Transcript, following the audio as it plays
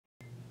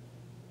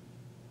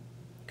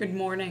Good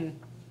morning.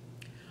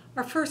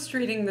 Our first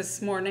reading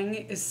this morning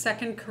is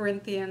 2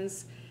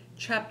 Corinthians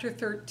chapter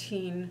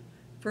 13,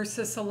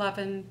 verses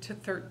 11 to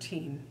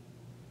 13.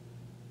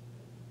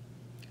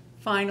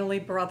 Finally,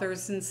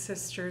 brothers and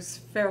sisters,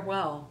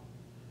 farewell.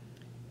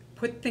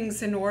 Put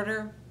things in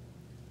order.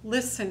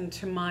 Listen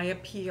to my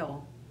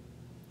appeal.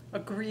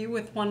 Agree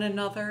with one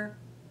another.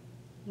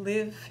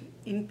 Live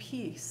in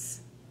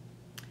peace.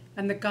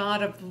 And the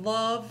God of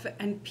love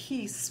and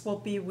peace will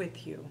be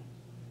with you.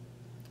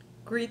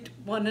 Greet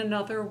one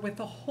another with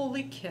a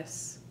holy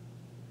kiss.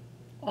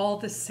 All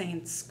the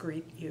saints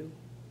greet you.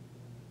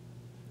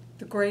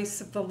 The grace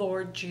of the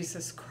Lord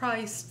Jesus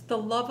Christ, the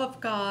love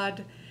of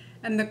God,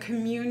 and the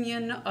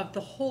communion of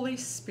the Holy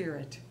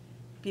Spirit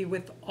be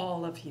with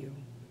all of you.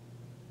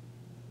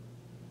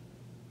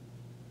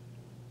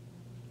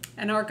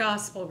 And our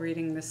gospel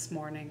reading this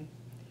morning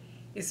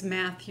is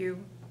Matthew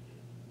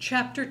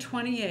chapter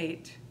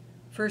 28,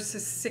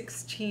 verses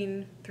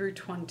 16 through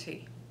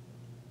 20.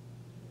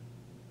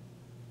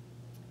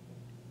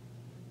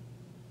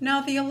 Now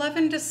the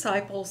 11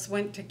 disciples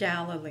went to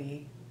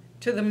Galilee,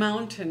 to the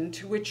mountain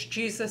to which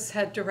Jesus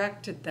had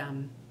directed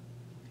them.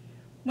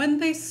 When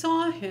they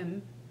saw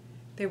him,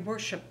 they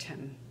worshipped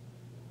him,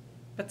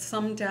 but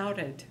some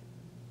doubted.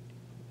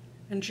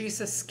 And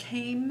Jesus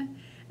came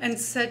and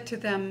said to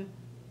them,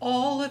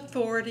 "All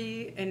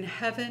authority in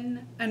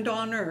heaven and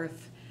on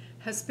earth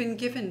has been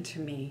given to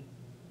me.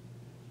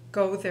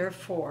 Go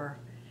therefore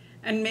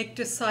and make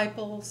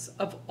disciples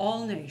of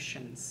all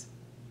nations,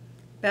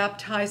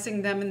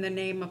 baptizing them in the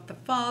name of the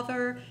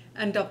Father,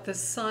 and of the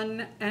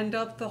Son, and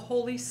of the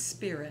Holy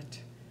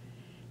Spirit,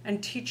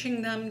 and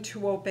teaching them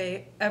to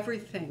obey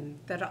everything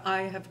that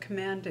I have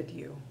commanded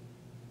you.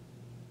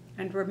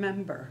 And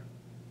remember,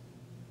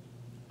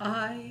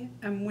 I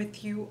am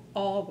with you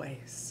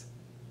always,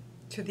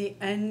 to the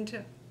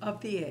end of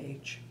the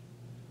age."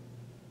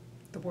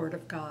 The Word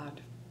of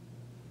God.